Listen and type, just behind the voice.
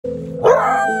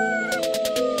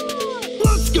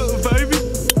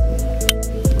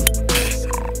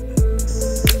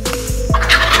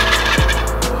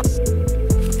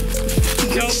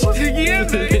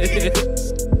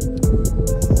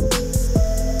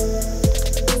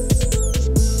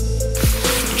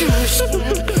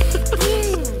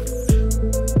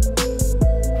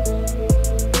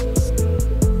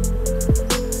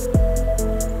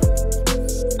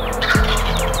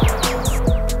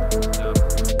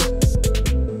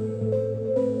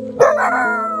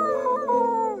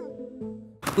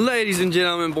Ladies and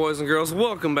gentlemen, boys and girls,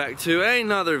 welcome back to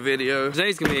another video.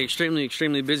 Today's gonna be an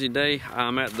extremely busy day.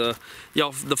 I'm at the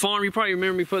farm. You probably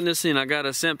remember me putting this in. I got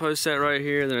a scent post set right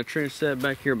here, then a trench set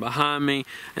back here behind me,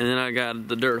 and then I got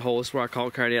the dirt hole. That's where I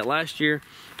caught coyote at last year.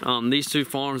 These two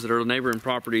farms that are neighboring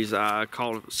properties, I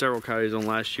caught several coyotes on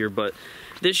last year, but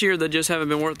this year they just haven't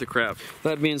been worth the crap.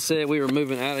 That being said, we were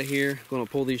moving out of here. Gonna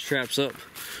pull these traps up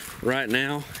right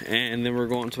now, and then we're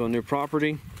going to a new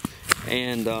property,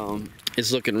 and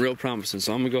it's looking real promising.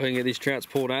 So I'm gonna go ahead and get these traps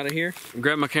pulled out of here,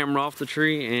 grab my camera off the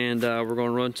tree, and we're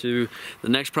gonna run to the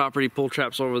next property, pull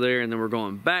traps over there, and then we're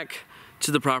going back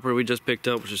to the property we just picked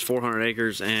up, which is 400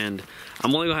 acres. And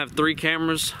I'm only gonna have three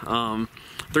cameras, so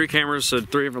 3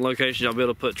 different locations I'll be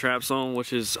able to put traps on,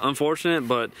 which is unfortunate,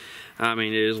 but I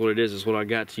mean, it is what it is. It's what I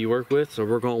got to work with, so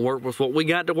we're gonna work with what we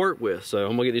got to work with. So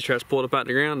I'm gonna get these traps pulled up out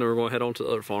the ground, and we're gonna head on to the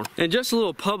other farm. And just a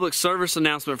little public service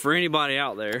announcement for anybody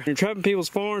out there. When you're trapping people's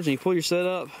farms and you pull your set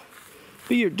up,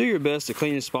 do your best to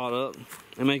clean the spot up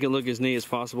and make it look as neat as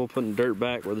possible, putting dirt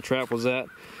back where the trap was at.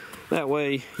 That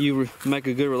way you make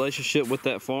a good relationship with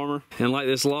that farmer. And like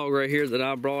this log right here that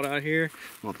I brought out here,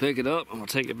 I'm gonna pick it up, I'm gonna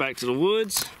take it back to the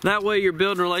woods. That way you're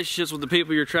building relationships with the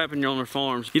people you're trapping on their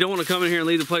farms. You don't wanna come in here and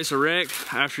leave the place a wreck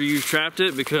after you've trapped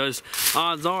it, because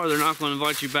odds are they're not gonna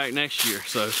invite you back next year.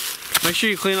 So make sure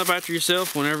you clean up after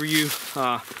yourself whenever you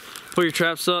pull your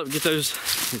traps up, get those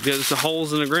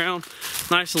holes in the ground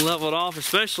nice and leveled off,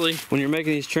 especially when you're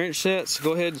making these trench sets.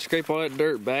 Go ahead and scrape all that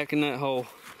dirt back in that hole.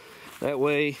 That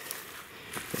way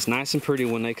it's nice and pretty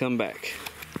when they come back.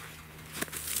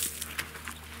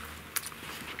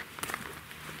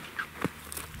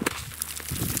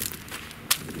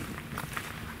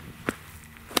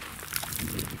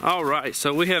 Alright,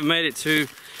 so we have made it to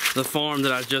the farm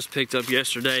that I just picked up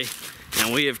yesterday,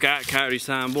 and we have got coyote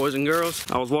time, boys and girls.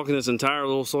 I was walking this entire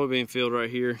little soybean field right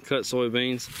here, cut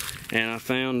soybeans, and I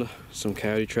found some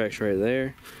coyote tracks right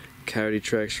there, coyote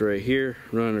tracks right here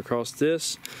running across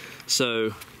this.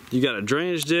 So you got a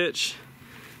drainage ditch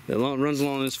that runs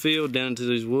along this field down into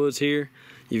these woods here.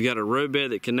 You've got a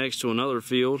roadbed that connects to another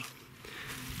field.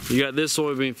 You got this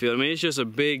soybean field. I mean, it's just a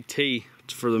big T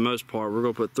for the most part. We're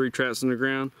gonna put 3 traps in the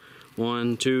ground,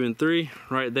 1, 2, and 3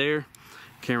 right there.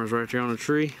 Camera's right there on the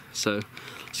tree. So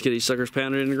let's get these suckers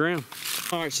pounded in the ground.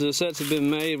 All right, so the sets have been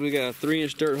made. We got a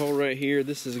 3-inch dirt hole right here.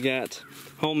 This has got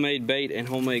homemade bait and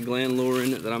homemade gland lure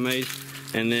in it that I made.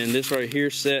 And then this right here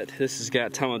set, this has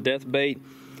got time of death bait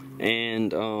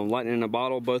and lightning in a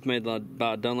bottle, both made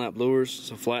by Dunlap Lures.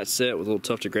 It's a flat set with a little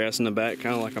tuft of grass in the back,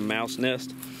 kind of like a mouse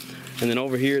nest. And then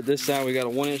over here at this side, we got a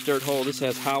 1-inch dirt hole. This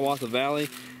has Hiawatha Valley,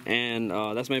 and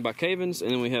that's made by Cavens.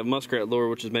 And then we have muskrat lure,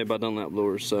 which is made by Dunlap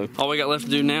Lures. So all we got left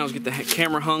to do now is get the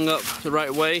camera hung up the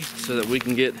right way so that we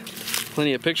can get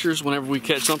plenty of pictures whenever we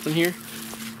catch something here.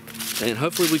 And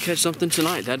hopefully we catch something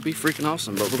tonight. That'd be freaking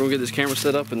awesome. But we're gonna get this camera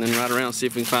set up and then ride around and see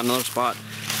if we can find another spot,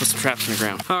 put some traps in the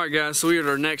ground. All right, guys, so we're at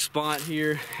our next spot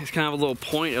here. It's kind of a little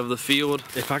point of the field.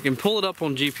 If I can pull it up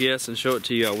on GPS and show it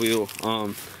to you, I will.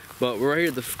 But we're right here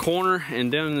at the corner,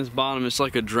 and down in this bottom, it's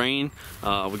like a drain.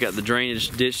 We got the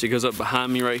drainage ditch that goes up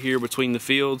behind me right here between the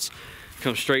fields.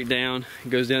 Comes straight down,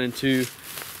 goes down into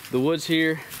the woods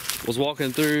here. Was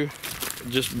walking through,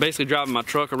 just basically driving my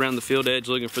truck around the field edge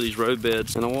looking for these road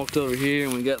beds. And I walked over here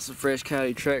and we got some fresh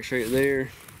coyote tracks right there.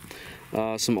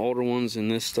 Some older ones and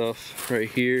this stuff right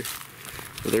here.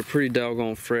 But they're pretty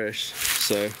doggone fresh.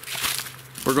 So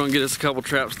we're gonna get us a couple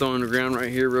traps thrown in the ground right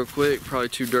here real quick. Probably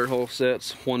 2 dirt hole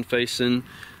sets, one facing,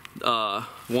 one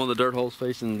of the dirt holes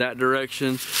facing that direction,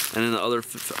 and then the other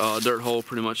dirt hole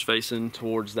pretty much facing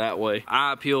towards that way.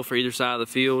 I appeal for either side of the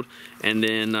field, and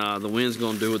then the wind's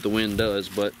gonna do what the wind does.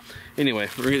 But anyway,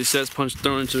 we're gonna get these sets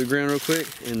thrown into the ground real quick,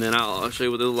 and then I'll show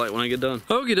you what they look like when I get done.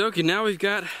 Okie dokie, now we've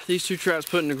got these 2 traps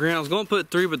put in the ground. I was gonna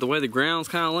put 3, but the way the ground's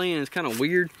kind of laying, it's kind of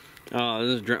weird.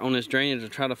 On this drainage, I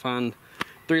try to find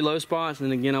 3 low spots,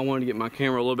 and again I wanted to get my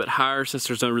camera a little bit higher since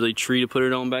there's no really tree to put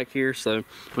it on back here. So I'm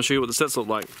gonna show you what the sets look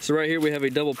like. So right here we have a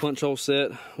double punch hole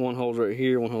set. 1 hole's right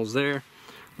here, 1 hole's there.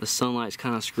 The sunlight's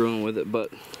kind of screwing with it,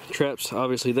 but traps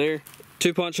obviously there.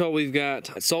 2 punch hole, we've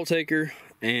got Soul Taker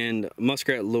and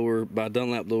muskrat lure by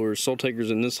Dunlap Lures. Soul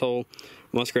Taker's in this hole,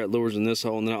 muskrat lures in this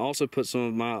hole, and then I also put some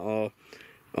of my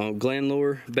gland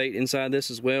lure bait inside this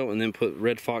as well, and then put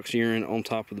red fox urine on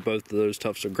top of both of those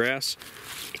tufts of grass.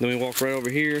 Then we walk right over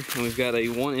here, and we've got a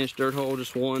 1-inch dirt hole,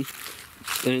 just one,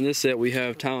 And in this set we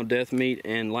have Time of Death meat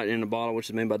and Lightning in a Bottle, which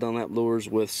is made by Dunlap Lures,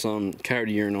 with some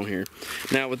coyote urine on here.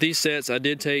 Now with these sets, I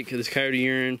did take this coyote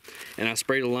urine and I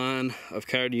sprayed a line of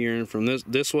coyote urine from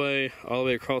this way all the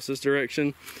way across this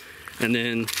direction, and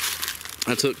then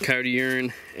I took coyote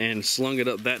urine and slung it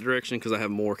up that direction because I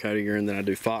have more coyote urine than I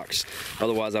do fox.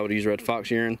 Otherwise I would use red fox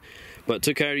urine. But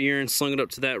took coyote urine, slung it up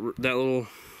to that little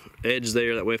edge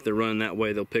there. That way if they're running that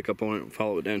way, they'll pick up on it and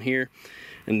follow it down here.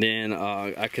 And then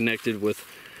I connected with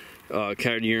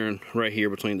coyote urine right here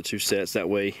between the two sets. That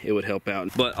way it would help out.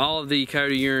 But all of the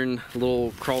coyote urine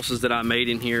little crosses that I made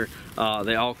in here,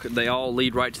 they all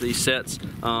lead right to these sets.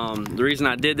 The reason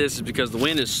I did this is because the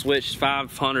wind has switched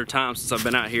 500 times since I've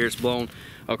been out here. It's blown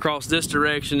across this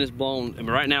direction. It's blown, and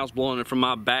right now it's blowing it from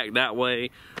my back that way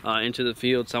into the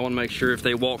field. So I want to make sure if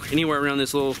they walk anywhere around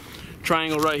this little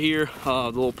triangle right here, the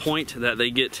little point, that they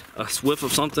get a whiff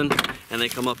of something and they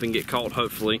come up and get caught,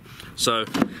 hopefully. So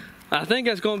I think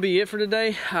that's going to be it for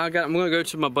today. I'm going to go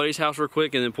to my buddy's house real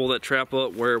quick and then pull that trap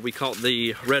up where we caught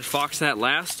the red fox at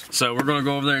last. So we're going to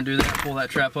go over there and do that, pull that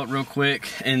trap up real quick,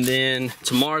 and then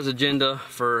tomorrow's agenda,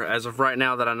 for as of right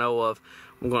now that I know of,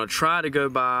 I'm going to try to go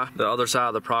by the other side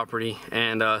of the property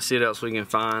and see what else we can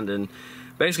find, and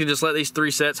basically just let these 3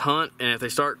 sets hunt. And if they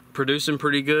start producing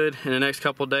pretty good in the next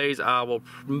couple of days, I will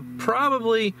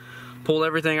probably pull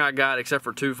everything I got except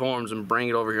for 2 farms and bring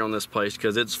it over here on this place,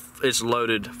 because it's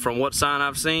loaded. From what sign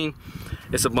I've seen,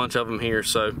 it's a bunch of them here.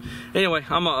 So anyway,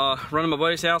 I'm gonna run to my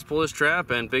buddy's house, pull this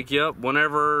trap, and pick you up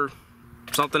whenever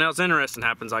something else interesting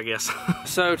happens, I guess.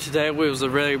 So today was a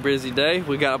really busy day.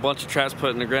 We got a bunch of traps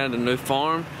put in the ground at a new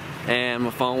farm, and my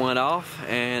phone went off.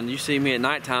 And you see me at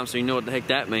nighttime, so you know what the heck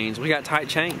that means. We got tight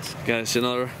chains. Got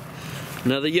another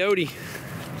Yoti.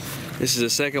 This is the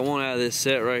second one out of this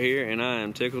set right here, and I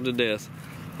am tickled to death.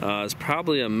 It's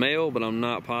probably a male, but I'm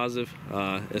not positive.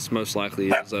 It's most likely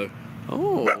is though.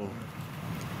 Oh,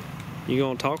 you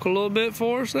gonna talk a little bit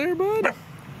for us there, bud?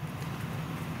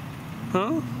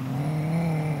 Huh?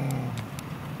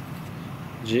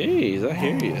 Jeez, I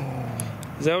hear you.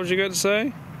 Is that what you got to say?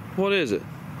 What is it?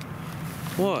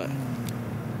 What?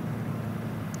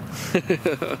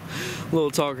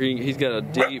 Little talker, he's got a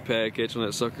deep pad catch on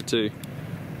that sucker too.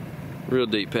 Real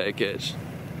deep pad catch.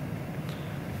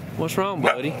 What's wrong,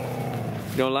 buddy?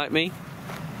 You don't like me?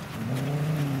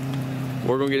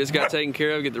 We're gonna get this guy taken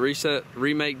care of, get the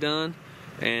remake done,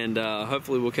 and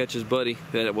hopefully we'll catch his buddy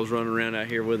that was running around out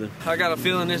here with him. I got a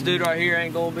feeling this dude right here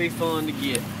ain't gonna be fun to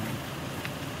get.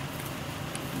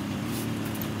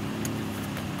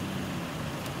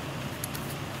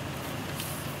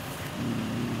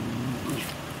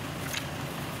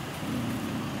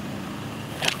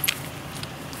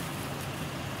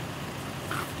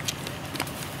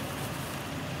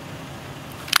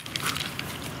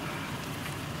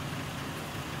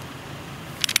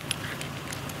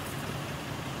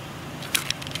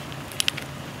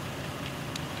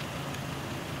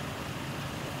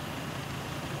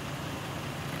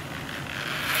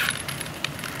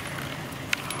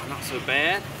 Not so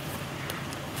bad.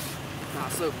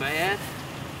 Not so bad.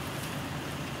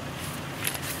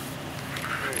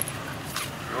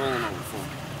 Rolling over for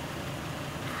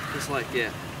me. Just like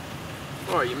that.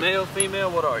 What are you, male,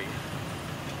 female? What are you?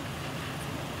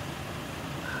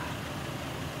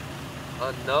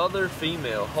 Another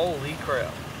female. Holy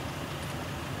crap.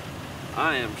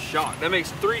 I am shocked. That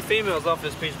makes 3 females off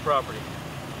this piece of property.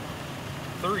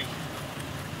 3.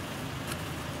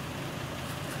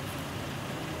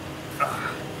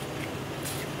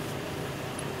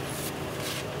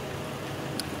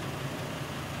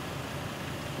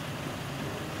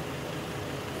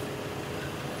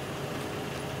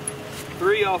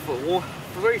 Three off of 1,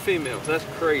 3 females. That's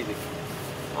crazy.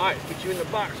 All right, put you in the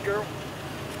box, girl.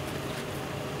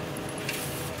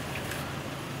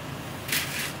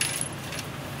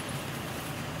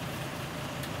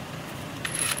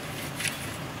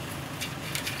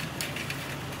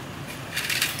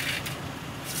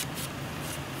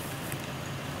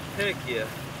 Heck yeah.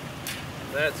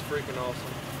 That's freaking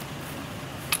awesome.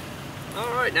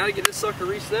 Alright, now to get this sucker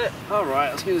reset.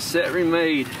 Alright, let's get this set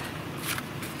remade.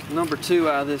 Number 2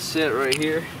 out of this set right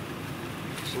here.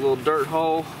 Just a little dirt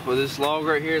hole with this log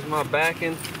right here is my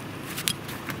backing.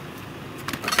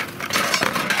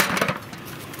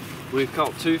 We've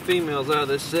caught 2 females out of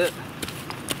this set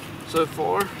so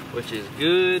far, which is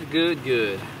good, good,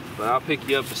 good. But I'll pick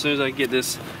you up as soon as I get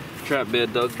this trap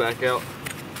bed dug back out.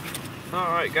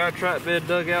 Alright, got a trap bed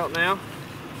dug out now.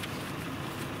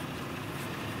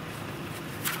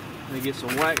 Let me get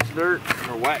some wax dirt,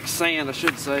 or wax sand I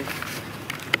should say.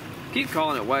 Keep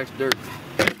calling it wax dirt.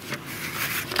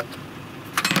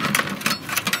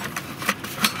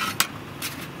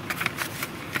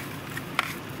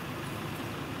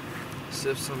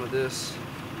 sift some of this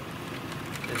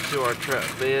into our trap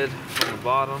bed on the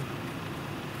bottom.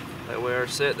 That way our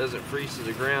set doesn't freeze to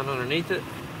the ground underneath it.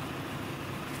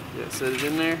 Just set it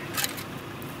in there.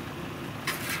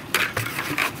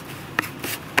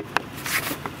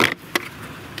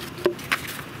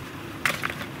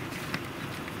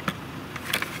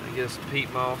 And get some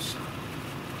peat moss.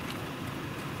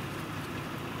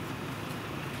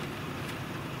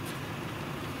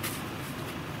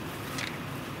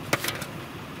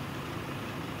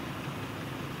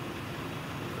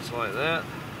 Just like that.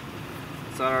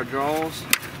 Inside our drawers.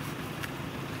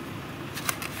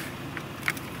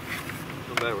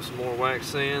 Come back with some more wax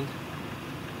sand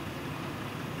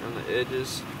on the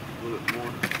edges, a little bit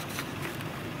more.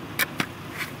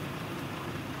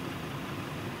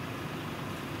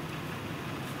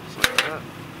 Just like that.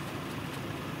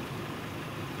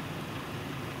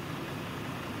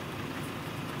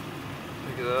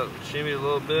 Pick it up, shimmy it a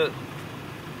little bit.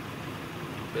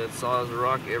 Bed solid as a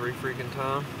rock every freaking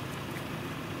time.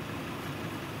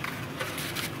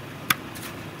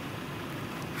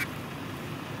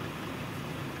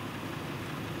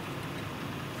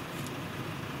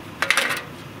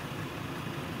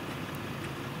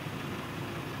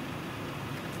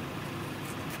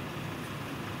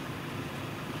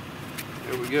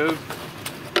 There we go.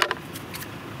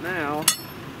 Now,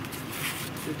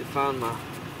 I need to find my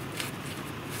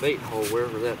bait hole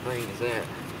wherever that thing is at.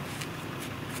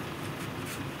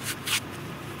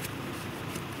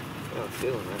 I got a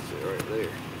feeling that's it right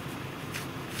there.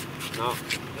 No,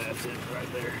 that's it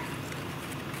right there.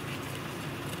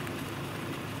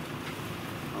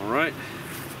 All right.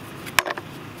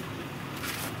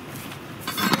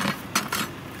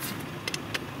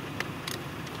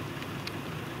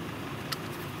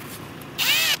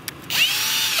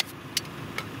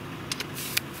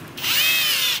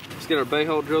 Let's get our bait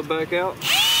hole drilled back out.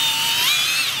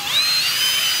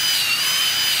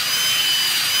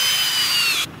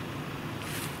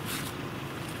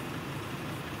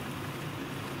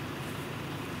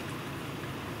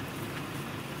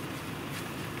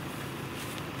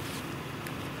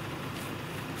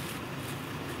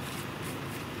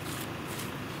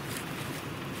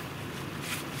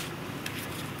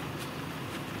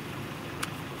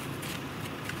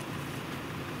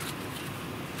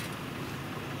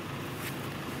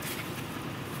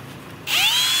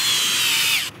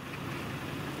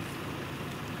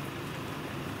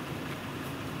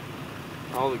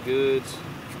 All the goods.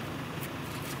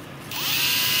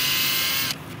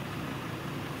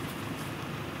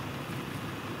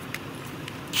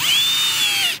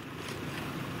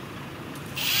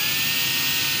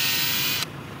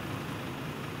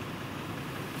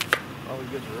 All the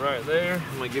goods are right there.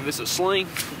 I'm gonna give this a sling.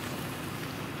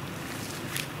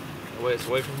 That way it's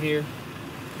away from here.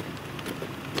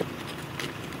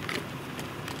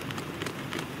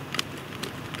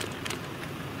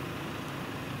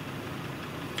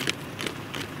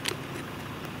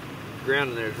 The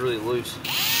ground in there is really loose.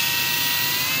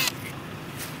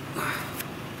 There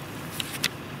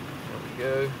we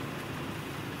go.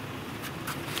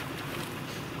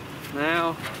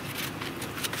 Now,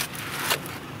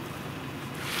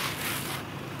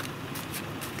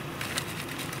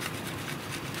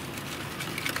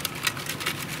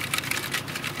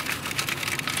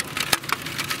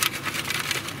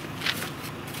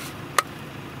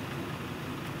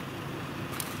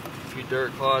 a few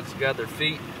dirt clods got their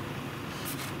feet.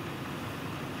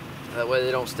 That way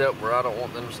they don't step where I don't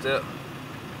want them to step.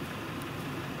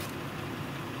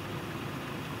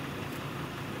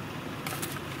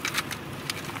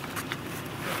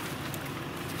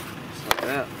 Just like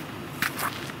that.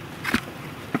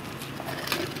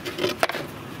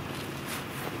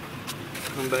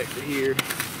 Come back to here,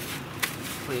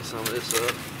 clean some of this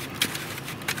up.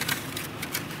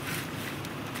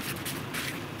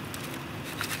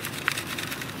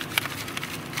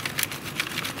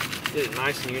 Get it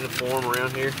nice and uniform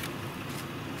around here.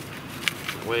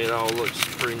 That way it all looks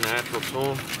pretty natural to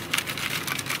them.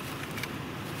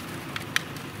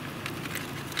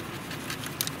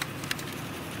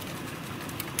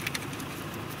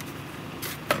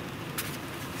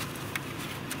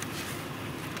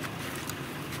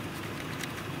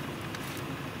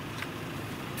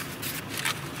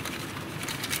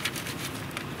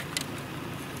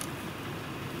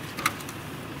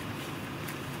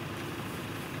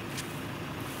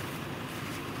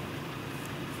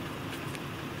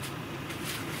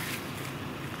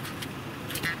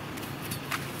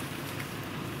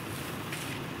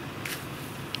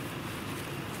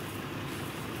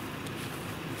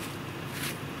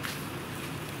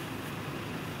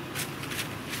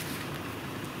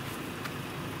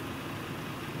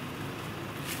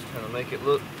 Trying to make it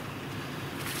look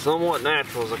somewhat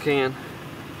natural as I can.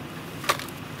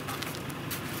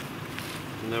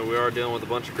 You know, we are dealing with a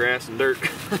bunch of grass and dirt.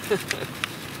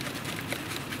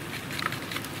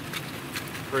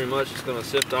 Pretty much just going to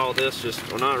sift all this,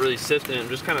 well, not really sifting it,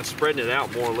 just kind of spreading it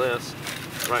out more or less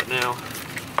right now.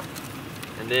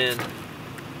 And then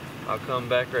I'll come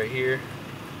back right here,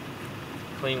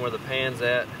 clean where the pan's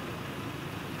at.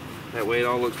 That way it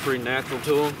all looks pretty natural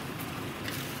to them.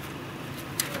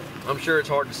 I'm sure it's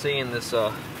hard to see in this,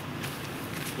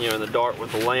 you know, in the dark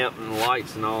with the lamp and the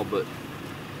lights and all, but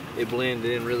it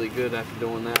blended in really good after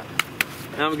doing that.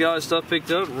 Now we got all this stuff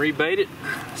picked up and rebait it,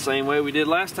 same way we did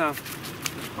last time.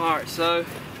 Alright, so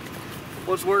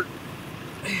what's worked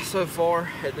so far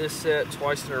at this set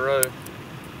twice in a row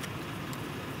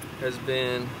has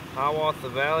been Hiawatha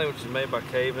Valley, which is made by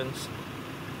Cavens.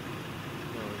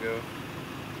 There we go.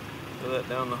 Throw that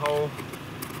down the hole.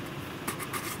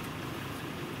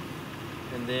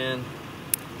 And then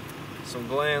some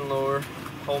gland lure,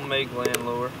 homemade gland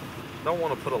lure. Don't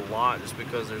want to put a lot just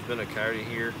because there's been a coyote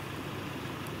here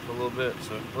for a little bit,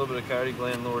 so a little bit of coyote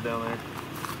gland lure down there.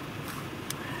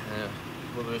 And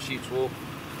a little bit of sheep's wool.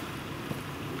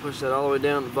 Push that all the way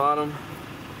down to the bottom,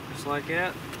 just like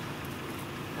that.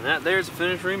 And that there's a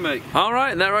finished remake.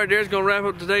 Alright, and that right there is going to wrap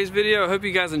up today's video. I hope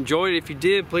you guys enjoyed it. If you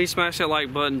did, please smash that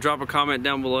like button, drop a comment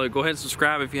down below. Go ahead and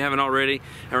subscribe if you haven't already.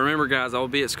 And remember guys, I will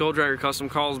be at Skulldragger Custom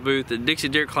Calls booth at Dixie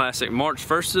Deer Classic, March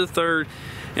 1st to the 3rd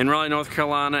in Raleigh, North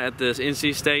Carolina at the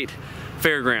NC State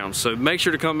Fairgrounds. So make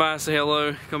sure to come by and say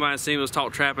hello. Come by and see us,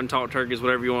 talk trapping, talk turkeys,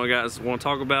 whatever you guys want to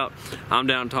talk about. I'm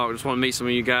down to talk. Just want to meet some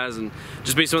of you guys and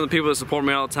just meet some of the people that support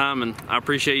me all the time, and I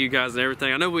appreciate you guys and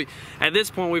everything. I know at this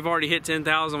point we've already hit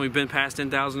 10,000. We've been past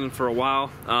 10,000 for a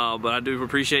while, but I do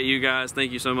appreciate you guys.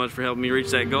 Thank you so much for helping me reach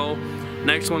that goal.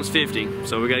 Next one's 50,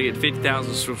 so we got to get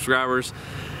 50,000 subscribers.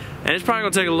 And it's probably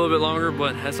going to take a little bit longer,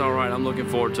 but that's all right. I'm looking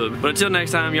forward to it. But until next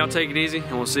time, y'all take it easy,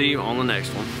 and we'll see you on the next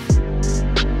one.